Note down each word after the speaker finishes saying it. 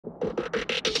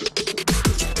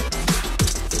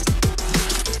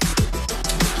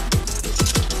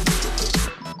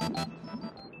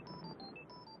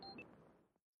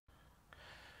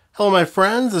Hello my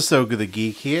friends, Asoka the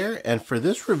Geek here, and for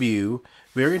this review,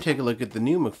 we're going to take a look at the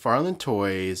new McFarlane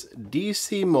Toys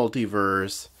DC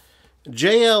Multiverse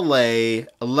JLA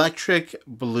Electric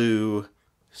Blue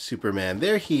Superman.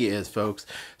 There he is, folks.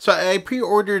 So I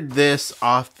pre-ordered this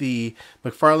off the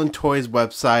McFarlane Toys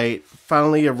website.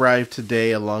 Finally arrived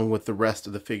today along with the rest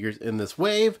of the figures in this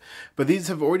wave, but these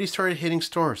have already started hitting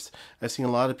stores. I've seen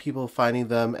a lot of people finding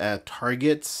them at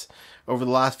Targets over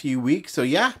the last few weeks. So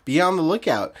yeah, be on the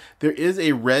lookout. There is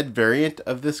a red variant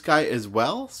of this guy as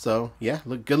well. So yeah,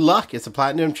 good luck. It's a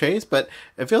platinum chase, but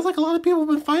it feels like a lot of people have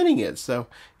been finding it. So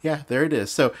yeah, there it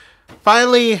is. So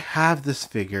finally have this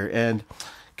figure, and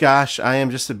gosh, I am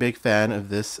just a big fan of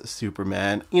this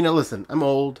Superman. You know, listen, I'm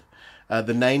old.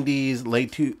 The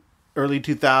 90s, early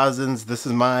 2000s, this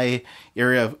is my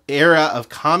era of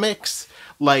comics.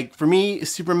 Like, for me,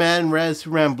 Superman Red,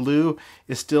 Superman Blue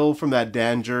is still from that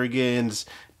Dan Jurgens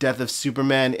Death of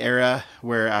Superman era,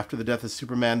 where after the death of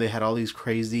Superman, they had all these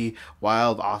crazy,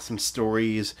 wild, awesome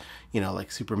stories, you know,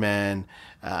 like Superman,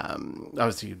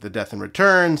 obviously The Death and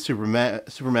Return,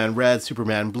 Superman Red,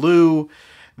 Superman Blue.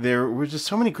 There were just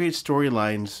so many great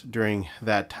storylines during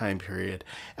that time period.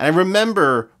 And I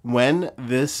remember when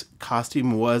this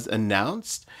costume was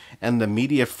announced and the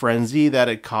media frenzy that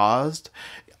it caused.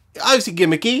 Obviously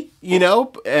gimmicky, you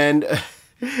know, and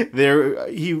I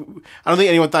don't think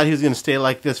anyone thought he was going to stay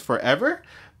like this forever,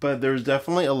 but there was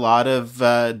definitely a lot of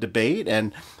debate.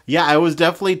 And yeah, I was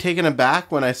definitely taken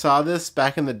aback when I saw this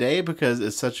back in the day because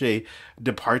it's such a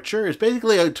departure. It's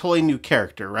basically a totally new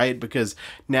character, right? Because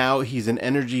now he's an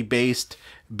energy-based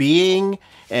being,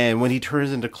 and when he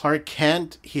turns into Clark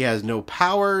Kent, he has no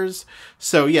powers.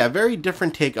 So yeah, very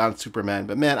different take on Superman.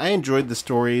 But man, I enjoyed the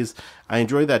stories. I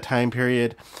enjoyed that time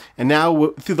period. And now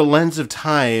through the lens of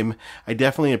time, I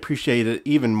definitely appreciate it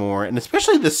even more. And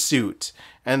especially the suit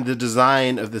and the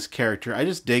design of this character. I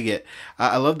just dig it.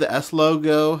 I love the S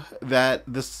logo that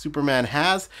this Superman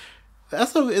has. The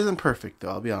S logo isn't perfect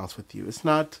though, I'll be honest with you. It's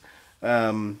not...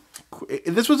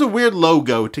 this was a weird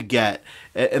logo to get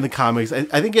in the comics. I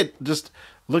think it just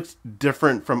looks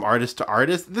different from artist to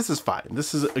artist. This is fine.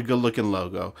 This is a good looking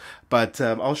logo, but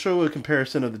I'll show a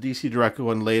comparison of the DC Direct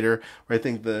one later where I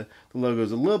think the logo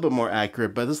is a little bit more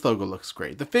accurate, but this logo looks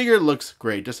great. The figure looks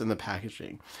great just in the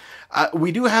packaging.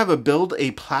 We do have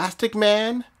a Plastic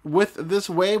Man with this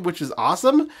wave, which is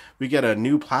awesome. We get a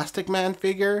new Plastic Man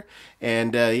figure,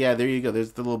 and yeah, there you go.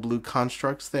 There's the little blue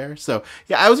constructs there. So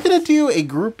yeah, I was gonna do a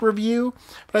group review,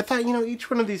 but I thought, you know, each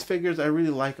one of these figures I really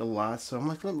like a lot, so I'm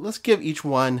like, let's give each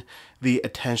one the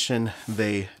attention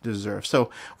they deserve. So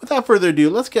without further ado,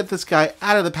 let's get this guy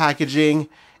out of the packaging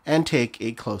and take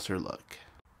a closer look.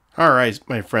 All right,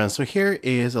 my friends, so here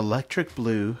is Electric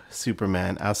Blue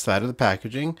Superman outside of the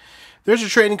packaging. There's a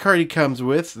trading card he comes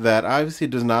with that obviously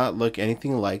does not look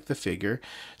anything like the figure.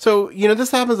 So, you know,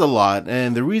 this happens a lot,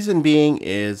 and the reason being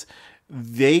is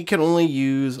they can only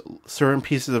use certain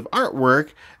pieces of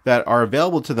artwork that are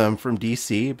available to them from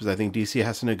DC, because I think DC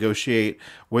has to negotiate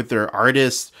with their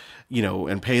artists, you know,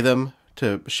 and pay them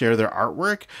to share their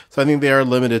artwork. So I think they are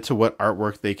limited to what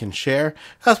artwork they can share.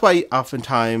 That's why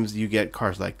oftentimes you get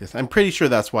cards like this. I'm pretty sure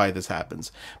that's why this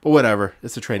happens, but whatever,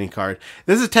 it's a trading card.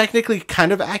 This is technically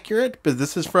kind of accurate, but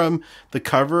this is from the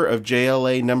cover of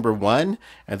JLA #1,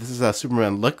 and this is how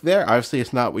Superman looked there. Obviously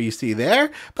it's not what you see there,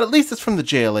 but at least it's from the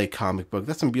JLA comic book.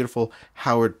 That's some beautiful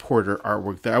Howard Porter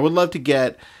artwork there. I would love to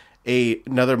get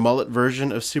another mullet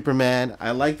version of Superman. I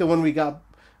like the one we got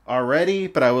already,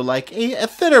 but I would like a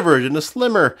thinner version, a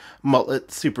slimmer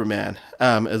mullet Superman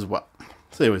as well.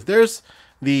 So anyways, there's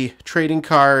the trading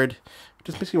card.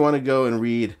 Just makes me want to go and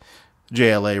read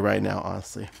JLA right now,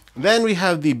 honestly. Then we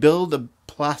have the Build a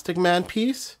Plastic Man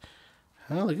piece.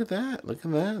 Oh, look at that. Look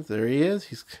at that. There he is.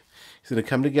 He's going to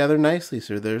come together nicely.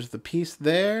 So there's the piece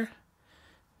there.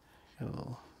 Got a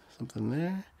little something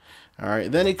there. All right.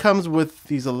 Then it comes with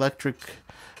these electric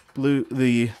blue,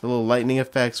 the little lightning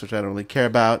effects, which I don't really care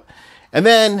about. And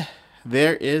then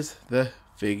there is the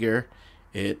figure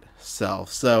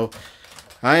itself. So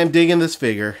I am digging this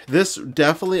figure. This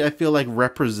definitely, I feel like,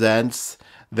 represents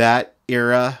that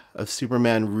era of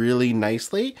Superman really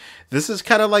nicely. This is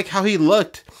kind of like how he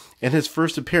looked in his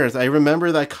first appearance. I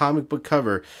remember that comic book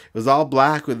cover. It was all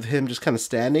black with him just kind of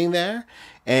standing there.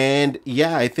 And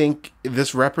yeah, I think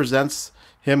this represents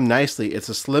him nicely. It's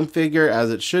a slim figure,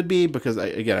 as it should be, because I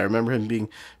remember him being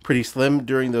pretty slim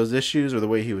during those issues, or the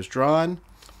way he was drawn.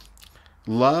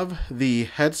 Love the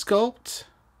head sculpt.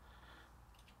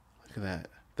 Look at that.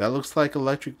 That looks like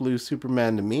Electric Blue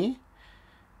Superman to me.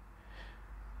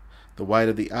 The white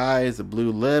of the eyes, the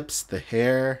blue lips, the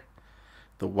hair,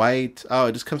 the white. Oh,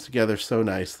 it just comes together so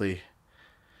nicely.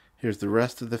 Here's the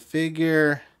rest of the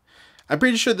figure. I'm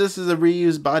pretty sure this is a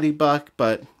reused body buck,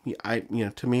 but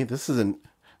to me, this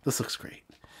looks great.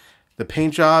 The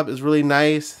paint job is really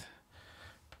nice.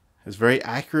 It's very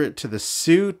accurate to the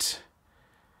suit.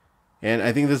 And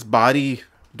I think this body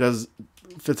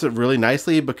fits it really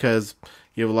nicely because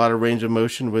you have a lot of range of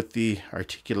motion with the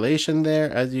articulation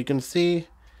there, as you can see.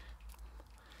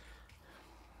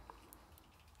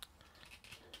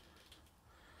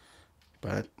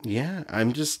 But yeah,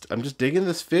 I'm just digging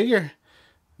this figure.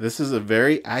 This is a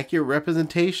very accurate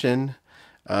representation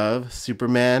of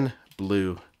Superman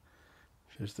Blue.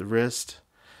 There's the wrist.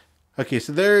 Okay,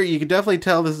 so there you can definitely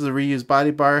tell this is a reused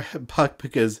body buck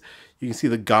because you can see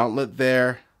the gauntlet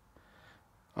there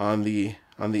on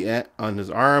his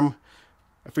arm.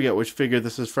 I forget which figure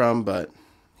this is from, but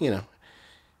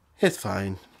it's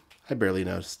fine. I barely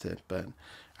noticed it, but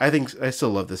I still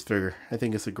love this figure. I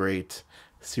think it's a great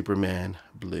Superman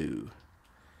Blue.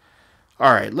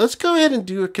 All right, let's go ahead and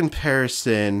do a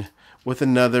comparison with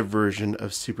another version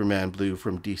of Superman Blue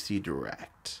from DC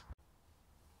Direct.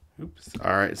 Oops.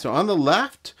 All right, so on the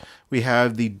left, we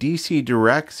have the DC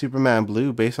Direct Superman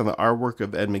Blue based on the artwork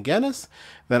of Ed McGuinness.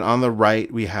 Then on the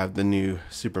right, we have the new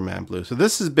Superman Blue. So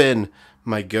this has been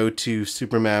my go-to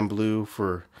Superman Blue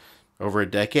for over a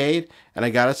decade. And I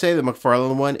gotta say, the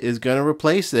McFarlane one is gonna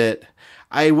replace it.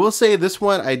 I will say this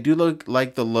one, I do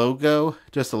like the logo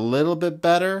just a little bit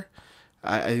better.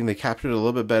 I think they captured it a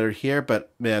little bit better here,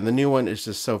 but man, the new one is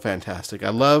just so fantastic. I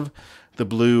love the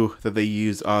blue that they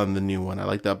use on the new one. I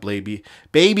like that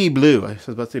baby blue. I was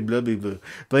about to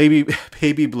say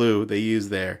baby blue they use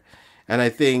there. And I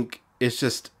think it's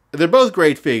just, they're both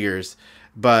great figures,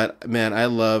 but man, I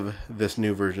love this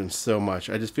new version so much.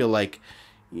 I just feel like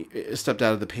it stepped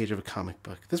out of the page of a comic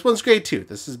book. This one's great too.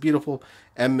 This is beautiful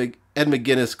Ed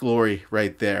McGuinness glory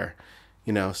right there.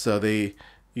 So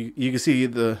you can see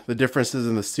the differences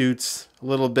in the suits a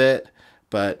little bit,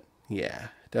 but yeah,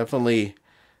 definitely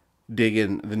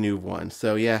digging the new one.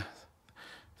 So yeah,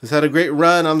 this had a great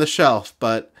run on the shelf,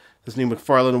 but this new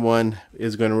McFarlane one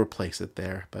is going to replace it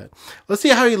there. But let's see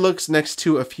how he looks next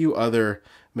to a few other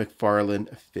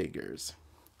McFarlane figures.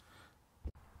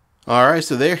 All right,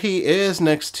 so there he is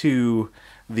next to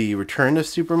the Return of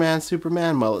Superman,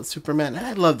 Mullet Superman.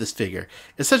 I love this figure.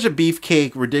 It's such a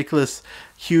beefcake, ridiculous,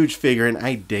 huge figure, and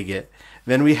I dig it.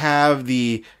 Then we have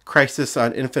the Crisis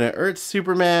on Infinite Earths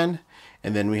Superman,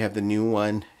 and then we have the new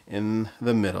one in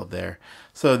the middle there.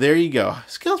 So there you go.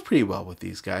 Scales pretty well with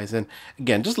these guys. And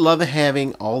again, just love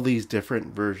having all these different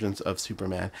versions of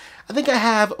Superman. I think I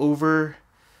have over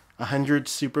 100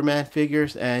 Superman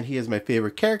figures, and he is my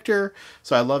favorite character.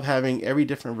 So I love having every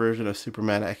different version of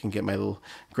Superman I can get my little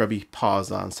grubby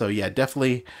paws on. So yeah,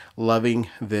 definitely loving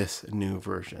this new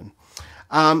version.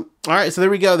 All right, so there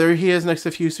we go. There he is next to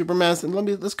a few Supermans. And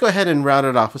let's go ahead and round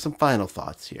it off with some final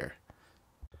thoughts here.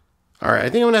 All right, I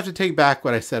think I'm gonna have to take back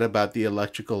what I said about the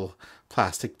electrical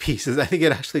plastic pieces. I think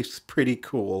it actually is pretty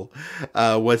cool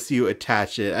once you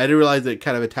attach it. I didn't realize it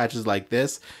kind of attaches like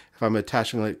this. If I'm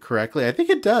attaching it correctly, I think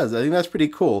it does. I think that's pretty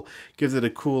cool. Gives it a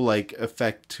cool like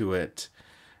effect to it.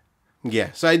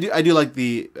 Yeah, so I do like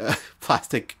the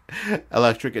plastic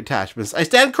electric attachments. I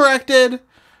stand corrected.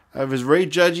 I was very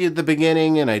judgy at the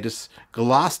beginning and I just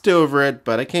glossed over it,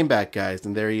 but I came back, guys,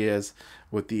 and there he is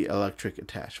with the electric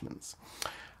attachments.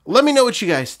 Let me know what you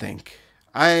guys think.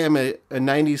 I am a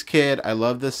 90s kid. I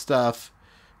love this stuff.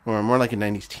 Or more like a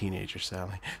 90s teenager,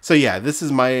 Sally. So yeah, this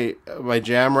is my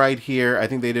jam right here. I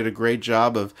think they did a great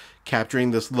job of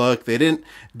capturing this look. They didn't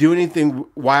do anything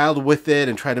wild with it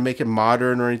and try to make it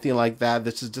modern or anything like that.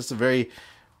 This is just a very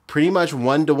pretty much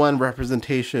one-to-one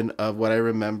representation of what I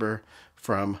remember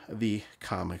from the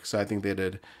comics. So I think they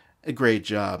did a great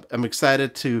job. I'm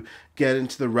excited to get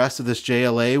into the rest of this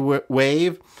JLA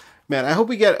wave. Man, I hope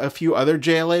we get a few other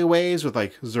JLA waves with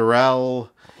like Zor-El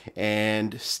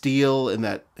and Steel in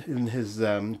his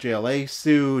JLA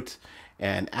suit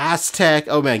and Aztec.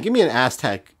 Oh man, give me an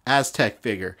Aztec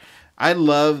figure. I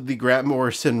love the Grant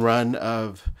Morrison run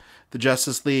of the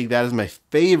Justice League. That is my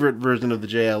favorite version of the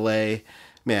JLA.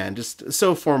 Man, just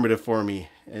so formative for me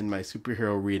in my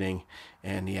superhero reading.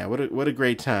 And yeah, what a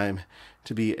great time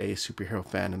to be a superhero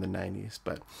fan in the 90s.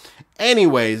 But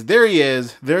anyways, there he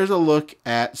is. There's a look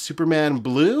at Superman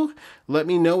Blue. Let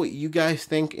me know what you guys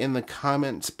think in the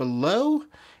comments below.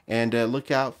 And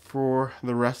look out for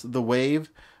the rest of the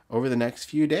wave over the next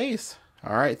few days.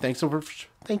 All right, thank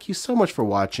you so much for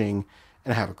watching,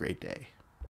 and have a great day.